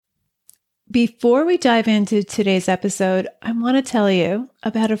Before we dive into today's episode, I want to tell you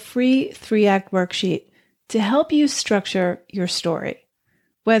about a free 3-act worksheet to help you structure your story.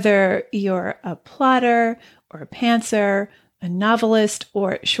 Whether you're a plotter or a pantser, a novelist,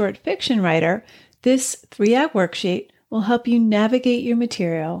 or short fiction writer, this 3-act worksheet will help you navigate your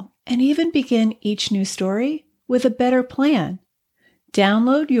material and even begin each new story with a better plan.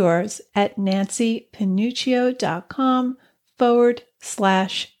 Download yours at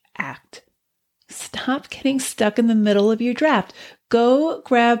nancypanuccio.com/act. Stop getting stuck in the middle of your draft. Go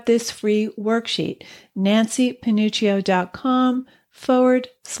grab this free worksheet,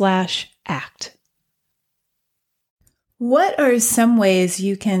 nancypanuccio.com/act. What are some ways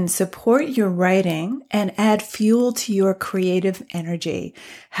you can support your writing and add fuel to your creative energy?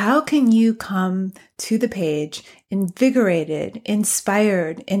 How can you come to the page invigorated,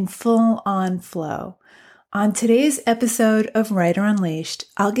 inspired, in full-on flow? On today's episode of Writer Unleashed,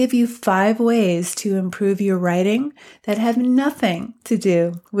 I'll give you 5 ways to improve your writing that have nothing to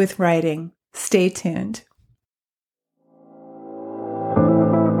do with writing. Stay tuned.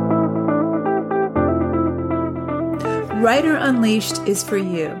 Writer Unleashed is for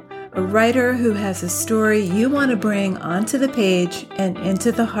you, a writer who has a story you want to bring onto the page and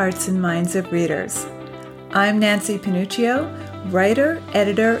into the hearts and minds of readers. I'm Nancy Panuccio, writer,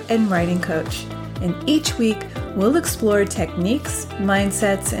 editor, and writing coach. And each week, we'll explore techniques,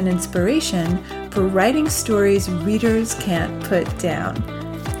 mindsets, and inspiration for writing stories readers can't put down.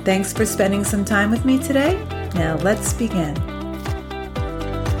 Thanks for spending some time with me today. Now let's begin.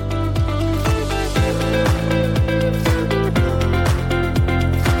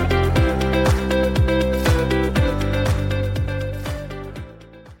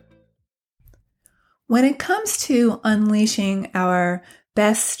 When it comes to unleashing our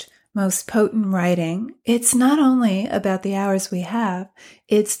best, most potent writing, it's not only about the hours we have,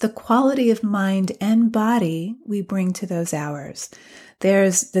 it's the quality of mind and body we bring to those hours.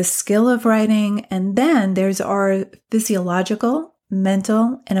 There's the skill of writing, and then there's our physiological,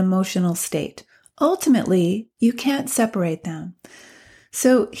 mental, and emotional state. Ultimately, you can't separate them.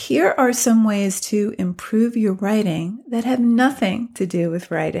 So here are some ways to improve your writing that have nothing to do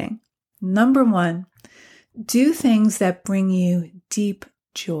with writing. Number 1, do things that bring you deep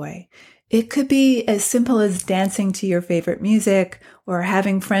joy. It could be as simple as dancing to your favorite music or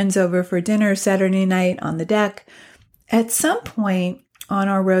having friends over for dinner Saturday night on the deck. At some point on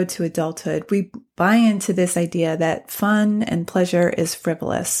our road to adulthood, we buy into this idea that fun and pleasure is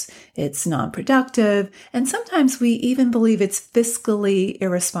frivolous, it's non-productive, and sometimes we even believe it's fiscally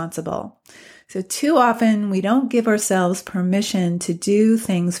irresponsible. So too often we don't give ourselves permission to do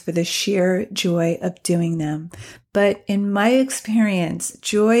things for the sheer joy of doing them. But in my experience,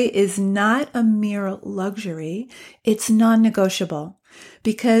 joy is not a mere luxury, it's non-negotiable.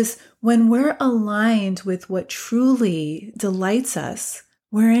 Because when we're aligned with what truly delights us,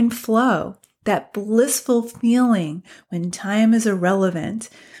 we're in flow, that blissful feeling when time is irrelevant,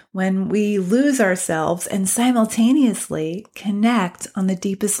 when we lose ourselves and simultaneously connect on the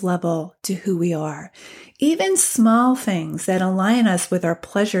deepest level to who we are. Even small things that align us with our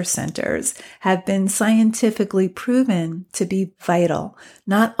pleasure centers have been scientifically proven to be vital,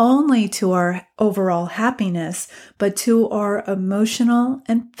 not only to our overall happiness, but to our emotional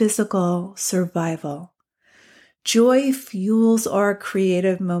and physical survival. Joy fuels our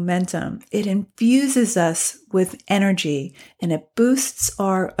creative momentum. It infuses us with energy and it boosts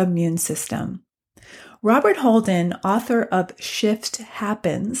our immune system. Robert Holden, author of Shift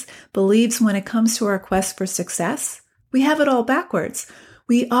Happens, believes when it comes to our quest for success, we have it all backwards.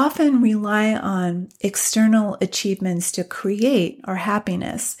 We often rely on external achievements to create our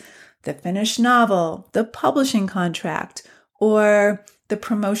happiness, the finished novel, the publishing contract, or the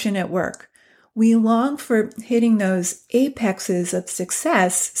promotion at work. We long for hitting those apexes of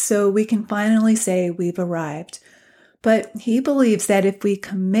success so we can finally say we've arrived. But he believes that if we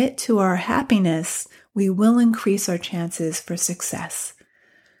commit to our happiness, we will increase our chances for success.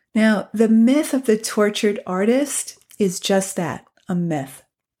 Now, the myth of the tortured artist is just that, a myth.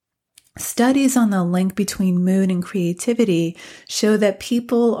 Studies on the link between mood and creativity show that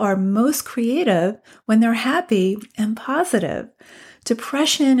people are most creative when they're happy and positive.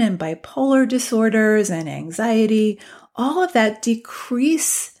 Depression and bipolar disorders and anxiety, all of that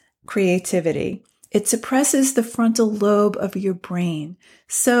decrease creativity. It suppresses the frontal lobe of your brain.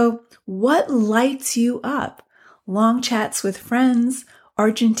 So what lights you up? Long chats with friends,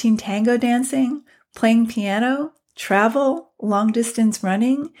 Argentine tango dancing, playing piano, travel, long distance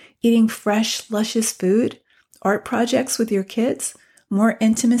running, eating fresh, luscious food, art projects with your kids, more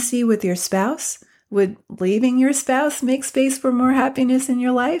intimacy with your spouse? Would leaving your spouse make space for more happiness in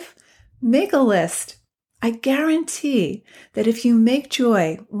your life? Make a list. I guarantee that if you make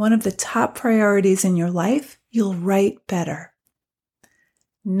joy one of the top priorities in your life, you'll write better.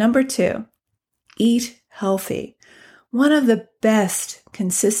 Number 2, eat healthy. One of the best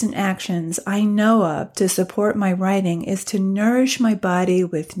consistent actions I know of to support my writing is to nourish my body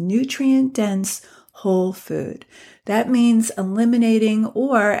with nutrient-dense whole food. That means eliminating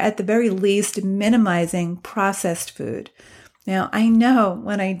or at the very least minimizing processed food. Now, I know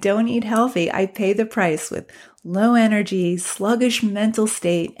when I don't eat healthy, I pay the price with low energy, sluggish mental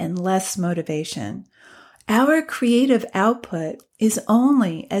state, and less motivation. Our creative output is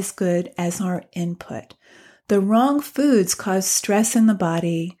only as good as our input. The wrong foods cause stress in the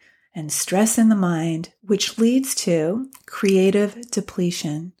body and stress in the mind, which leads to creative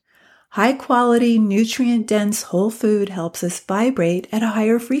depletion. High-quality, nutrient-dense whole food helps us vibrate at a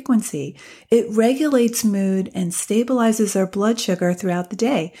higher frequency. It regulates mood and stabilizes our blood sugar throughout the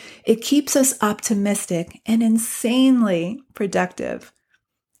day. It keeps us optimistic and insanely productive.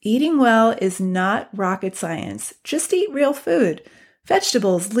 Eating well is not rocket science. Just eat real food.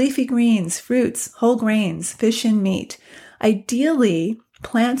 Vegetables, leafy greens, fruits, whole grains, fish and meat. Ideally,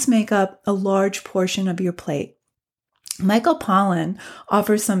 plants make up a large portion of your plate. Michael Pollan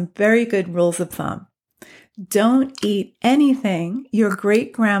offers some very good rules of thumb. Don't eat anything your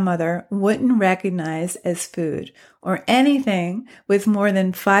great-grandmother wouldn't recognize as food, or anything with more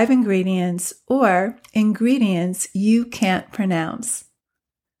than 5 ingredients or ingredients you can't pronounce.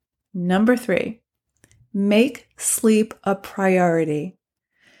 Number 3, make sleep a priority.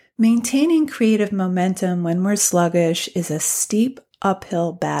 Maintaining creative momentum when we're sluggish is a steep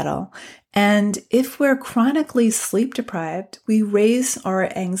uphill battle. And if we're chronically sleep deprived, we raise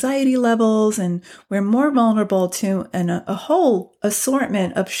our anxiety levels and we're more vulnerable to a whole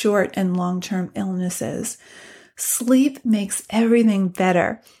assortment of short and long-term illnesses. Sleep makes everything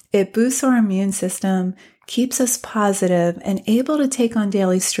better. It boosts our immune system, keeps us positive, and able to take on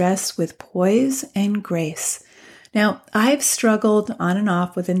daily stress with poise and grace. Now, I've struggled on and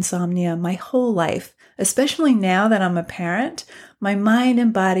off with insomnia my whole life. Especially now that I'm a parent, my mind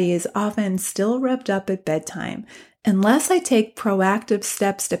and body is often still revved up at bedtime. Unless I take proactive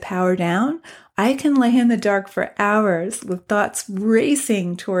steps to power down, I can lay in the dark for hours with thoughts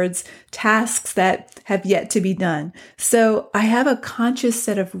racing towards tasks that have yet to be done. So I have a conscious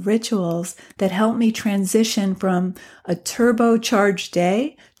set of rituals that help me transition from a turbocharged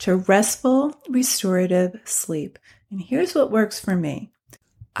day to restful, restorative sleep. And here's what works for me.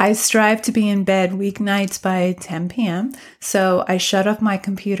 I strive to be in bed weeknights by 10 p.m., so I shut off my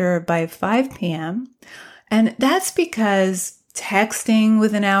computer by 5 p.m., and that's because texting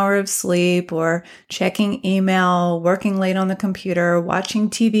with an hour of sleep or checking email, working late on the computer, watching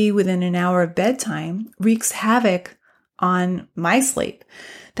TV within an hour of bedtime wreaks havoc on my sleep.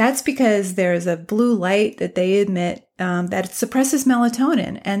 That's because there's a blue light that they emit that suppresses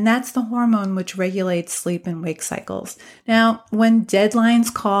melatonin, and that's the hormone which regulates sleep and wake cycles. Now, when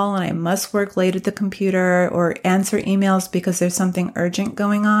deadlines call and I must work late at the computer or answer emails because there's something urgent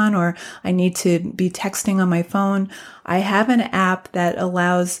going on or I need to be texting on my phone, I have an app that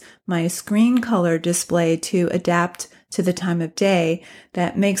allows my screen color display to adapt to the time of day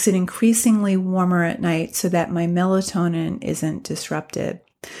that makes it increasingly warmer at night so that my melatonin isn't disrupted.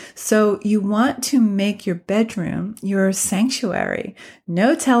 So you want to make your bedroom your sanctuary.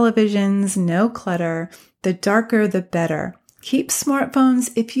 No televisions, no clutter. The darker, the better. Keep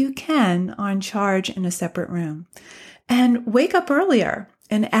smartphones, if you can, on charge in a separate room. And wake up earlier,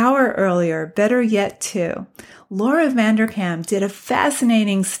 an hour earlier, better yet 2. Laura Vanderkam did a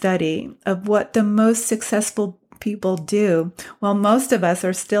fascinating study of what the most successful people do while most of us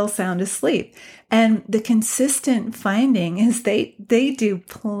are still sound asleep. And the consistent finding is they do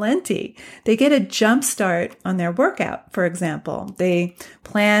plenty. They get a jump start on their workout, for example. They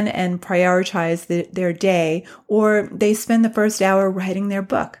plan and prioritize their day, or they spend the first hour writing their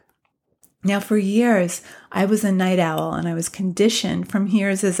book. Now, for years, I was a night owl, and I was conditioned from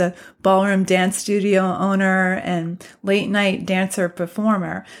years as a ballroom dance studio owner and late night dancer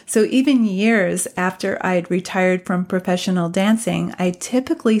performer. So even years after I'd retired from professional dancing, I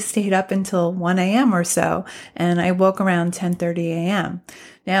typically stayed up until 1 a.m. or so, and I woke around 10:30 a.m.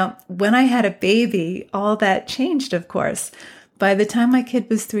 Now, when I had a baby, all that changed, of course. By the time my kid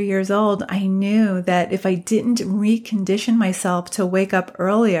was 3 years old, I knew that if I didn't recondition myself to wake up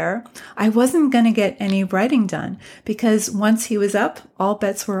earlier, I wasn't going to get any writing done because once he was up, all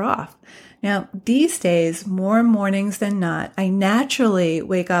bets were off. Now, these days, more mornings than not, I naturally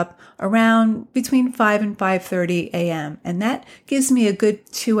wake up around between 5 and 5:30 a.m. And that gives me a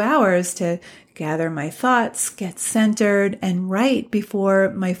good 2 hours to gather my thoughts, get centered, and write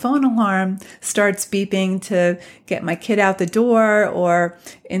before my phone alarm starts beeping to get my kid out the door, or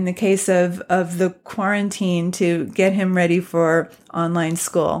in the case of the quarantine, to get him ready for online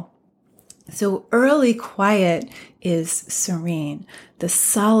school. So early quiet is serene. The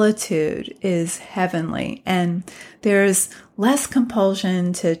solitude is heavenly. And there's less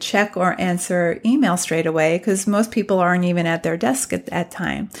compulsion to check or answer email straight away because most people aren't even at their desk at that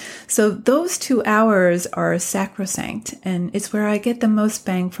time. So those 2 hours are sacrosanct, and it's where I get the most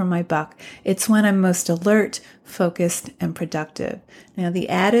bang for my buck. It's when I'm most alert, focused, and productive. Now, the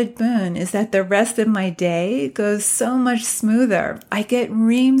added boon is that the rest of my day goes so much smoother. I get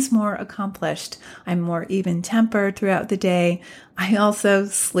reams more accomplished. I'm more even-tempered throughout the day. I also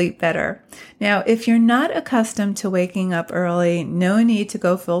sleep better. Now, if you're not accustomed to waking up early, no need to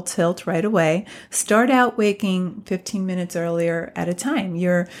go full tilt right away. Start out waking 15 minutes earlier at a time.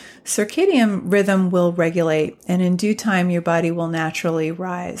 Your circadian rhythm will regulate, and in due time, your body will naturally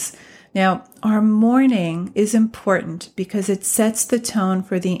rise. Now, our morning is important because it sets the tone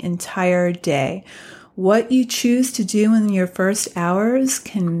for the entire day. What you choose to do in your first hours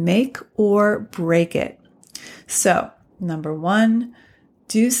can make or break it. So, number 1,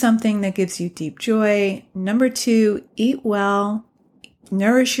 do something that gives you deep joy. Number 2, eat well,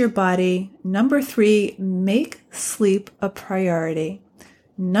 nourish your body. Number 3, make sleep a priority.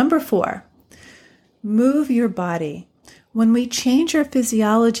 Number 4, move your body. When we change our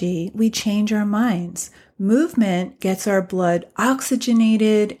physiology, we change our minds. Movement gets our blood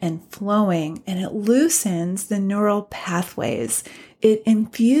oxygenated and flowing, and it loosens the neural pathways. It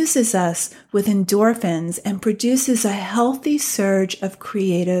infuses us with endorphins and produces a healthy surge of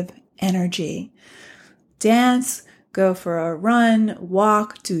creative energy. Dance, go for a run,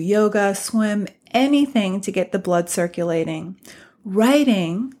 walk, do yoga, swim, anything to get the blood circulating.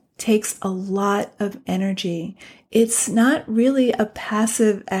 Writing takes a lot of energy. It's not really a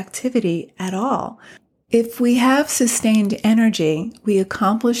passive activity at all. If we have sustained energy, we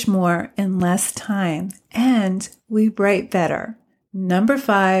accomplish more in less time, and we write better. Number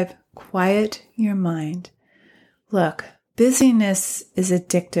 5, quiet your mind. Look, busyness is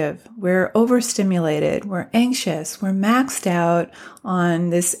addictive. We're overstimulated. We're anxious. We're maxed out on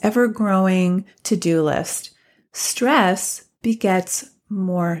this ever-growing to-do list. Stress begets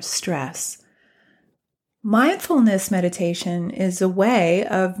more stress. Mindfulness meditation is a way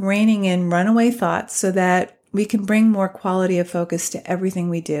of reining in runaway thoughts so that we can bring more quality of focus to everything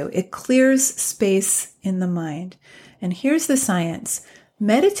we do. It clears space in the mind. And here's the science.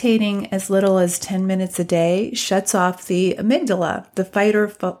 Meditating as little as 10 minutes a day shuts off the amygdala, the fight or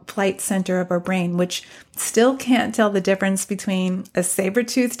flight center of our brain, which still can't tell the difference between a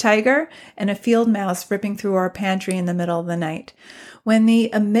saber-toothed tiger and a field mouse ripping through our pantry in the middle of the night. When the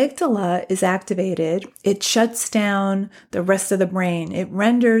amygdala is activated, it shuts down the rest of the brain. It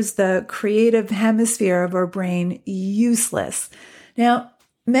renders the creative hemisphere of our brain useless. Now,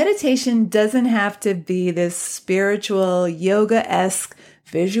 meditation doesn't have to be this spiritual, yoga-esque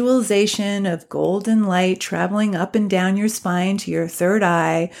visualization of golden light traveling up and down your spine to your third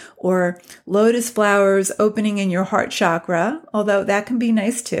eye, or lotus flowers opening in your heart chakra, although that can be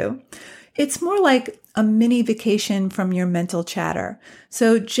nice too. It's more like a mini vacation from your mental chatter.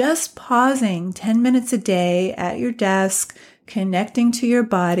 So just pausing 10 minutes a day at your desk, connecting to your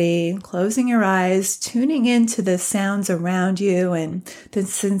body, closing your eyes, tuning into the sounds around you and the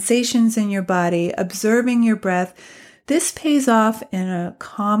sensations in your body, observing your breath. This pays off in a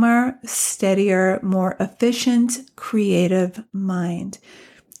calmer, steadier, more efficient, creative mind.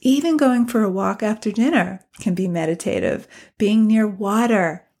 Even going for a walk after dinner can be meditative. Being near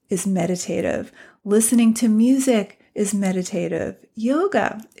water is meditative. Listening to music is meditative.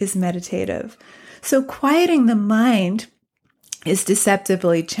 Yoga is meditative. So quieting the mind is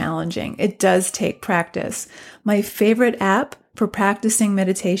deceptively challenging. It does take practice. My favorite app for practicing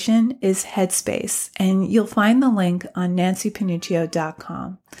meditation is Headspace, and you'll find the link on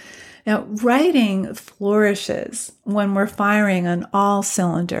nancypanuccio.com. Now, writing flourishes when we're firing on all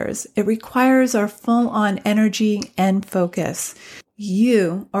cylinders. It requires our full-on energy and focus.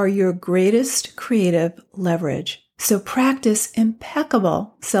 You are your greatest creative leverage. So practice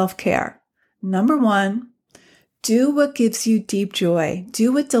impeccable self-care. Number 1, do what gives you deep joy.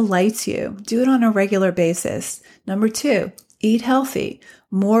 Do what delights you. Do it on a regular basis. Number 2, eat healthy,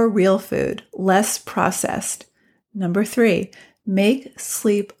 more real food, less processed. Number 3, make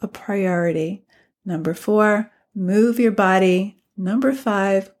sleep a priority. Number 4, move your body. Number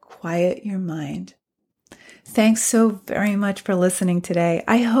 5, quiet your mind. Thanks so very much for listening today.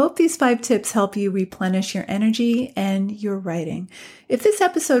 I hope these 5 tips help you replenish your energy and your writing. If this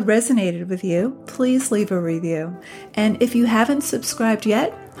episode resonated with you, please leave a review. And if you haven't subscribed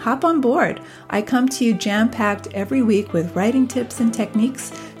yet, hop on board. I come to you jam-packed every week with writing tips and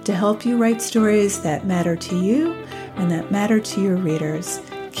techniques to help you write stories that matter to you and that matter to your readers.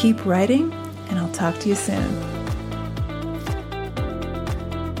 Keep writing, and I'll talk to you soon.